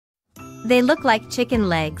They look like chicken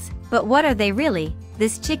legs, but what are they really?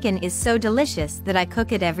 This chicken is so delicious that I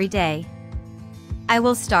cook it every day. I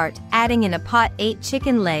will start adding in a pot 8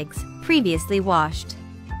 chicken legs, previously washed.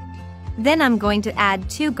 Then I'm going to add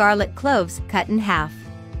 2 garlic cloves cut in half.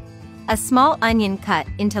 A small onion cut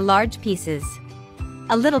into large pieces.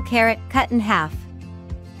 A little carrot cut in half.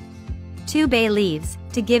 2 bay leaves,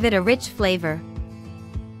 to give it a rich flavor.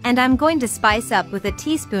 And I'm going to spice up with a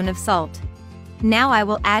teaspoon of salt. Now I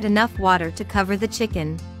will add enough water to cover the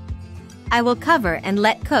chicken. I will cover and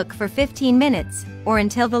let cook for 15 minutes, or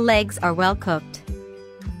until the legs are well cooked.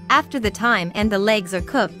 After the time and the legs are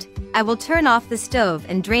cooked, I will turn off the stove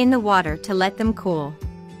and drain the water to let them cool.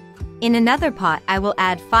 In another pot I will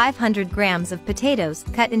add 500 grams of potatoes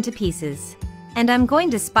cut into pieces. And I'm going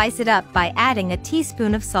to spice it up by adding a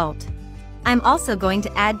teaspoon of salt. I'm also going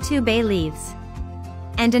to add 2 bay leaves.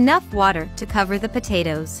 And enough water to cover the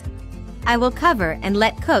potatoes. I will cover and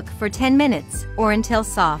let cook for 10 minutes, or until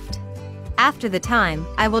soft. After the time,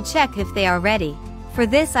 I will check if they are ready. For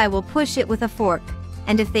this I will push it with a fork,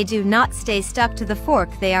 and if they do not stay stuck to the fork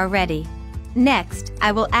they are ready. Next,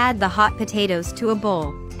 I will add the hot potatoes to a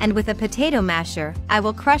bowl, and with a potato masher, I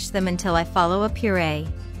will crush them until I follow a puree.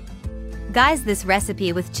 Guys, this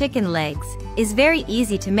recipe with chicken legs is very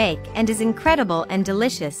easy to make and is incredible and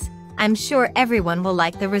delicious. I'm sure everyone will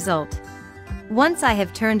like the result. Once I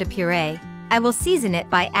have turned a puree, I will season it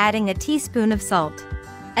by adding a teaspoon of salt,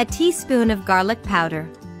 a teaspoon of garlic powder,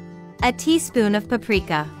 a teaspoon of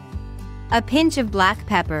paprika, a pinch of black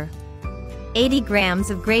pepper, 80 grams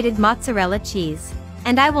of grated mozzarella cheese,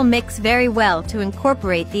 and I will mix very well to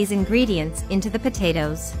incorporate these ingredients into the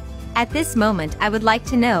potatoes. At this moment I would like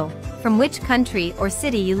to know from which country or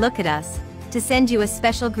city you look at us, to send you a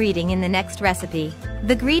special greeting in the next recipe.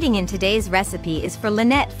 The greeting in today's recipe is for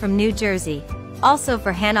Lynette from New Jersey, also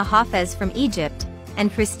for Hannah Hafez from Egypt,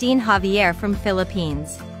 and Christine Javier from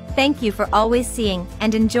Philippines. Thank you for always seeing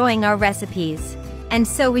and enjoying our recipes. And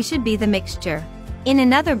so we should be the mixture. In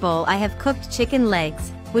another bowl I have cooked chicken legs,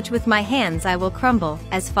 which with my hands I will crumble,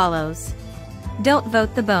 as follows. Don't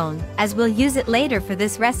vote the bone, as we'll use it later for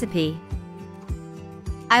this recipe.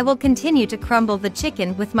 I will continue to crumble the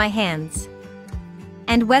chicken with my hands.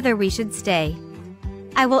 And whether we should stay.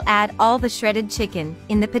 I will add all the shredded chicken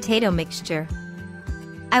in the potato mixture.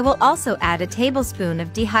 I will also add a tablespoon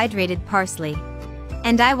of dehydrated parsley.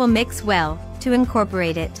 And I will mix well, to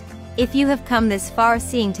incorporate it. If you have come this far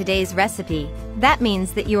seeing today's recipe, that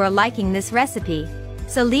means that you are liking this recipe.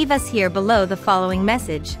 So leave us here below the following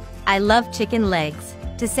message: I love chicken legs,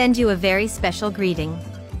 to send you a very special greeting.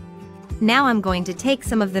 Now I'm going to take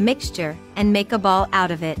some of the mixture and make a ball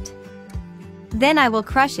out of it. Then I will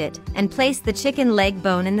crush it and place the chicken leg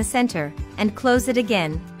bone in the center and close it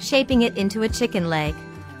again, shaping it into a chicken leg.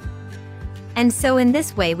 And so in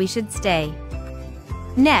this way we should stay.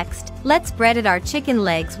 Next, let's bread our chicken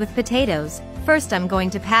legs with potatoes. First I'm going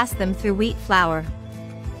to pass them through wheat flour.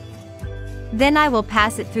 Then I will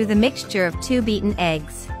pass it through the mixture of 2 beaten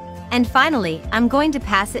eggs. And finally, I'm going to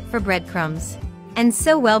pass it for breadcrumbs. And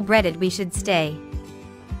so well breaded we should stay.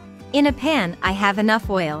 In a pan I have enough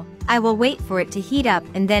oil. I will wait for it to heat up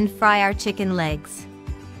and then fry our chicken legs.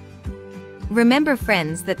 Remember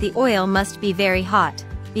friends that the oil must be very hot,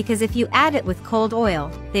 because if you add it with cold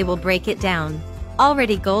oil, they will break it down.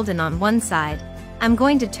 Already golden on one side, I'm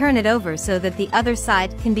going to turn it over so that the other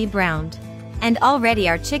side can be browned. And already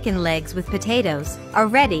our chicken legs with potatoes are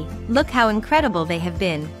ready. Look how incredible they have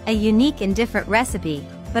been, a unique and different recipe.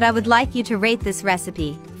 But I would like you to rate this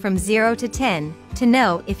recipe from 0 to 10 to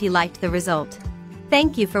know if you liked the result.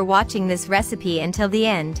 Thank you for watching this recipe until the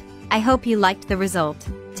end. I hope you liked the result.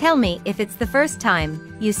 Tell me if it's the first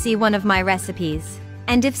time you see one of my recipes.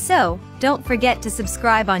 And if so, don't forget to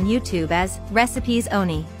subscribe on YouTube as Recipes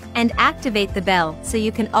Oni and activate the bell so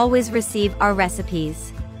you can always receive our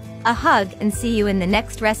recipes. A hug and see you in the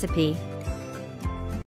next recipe.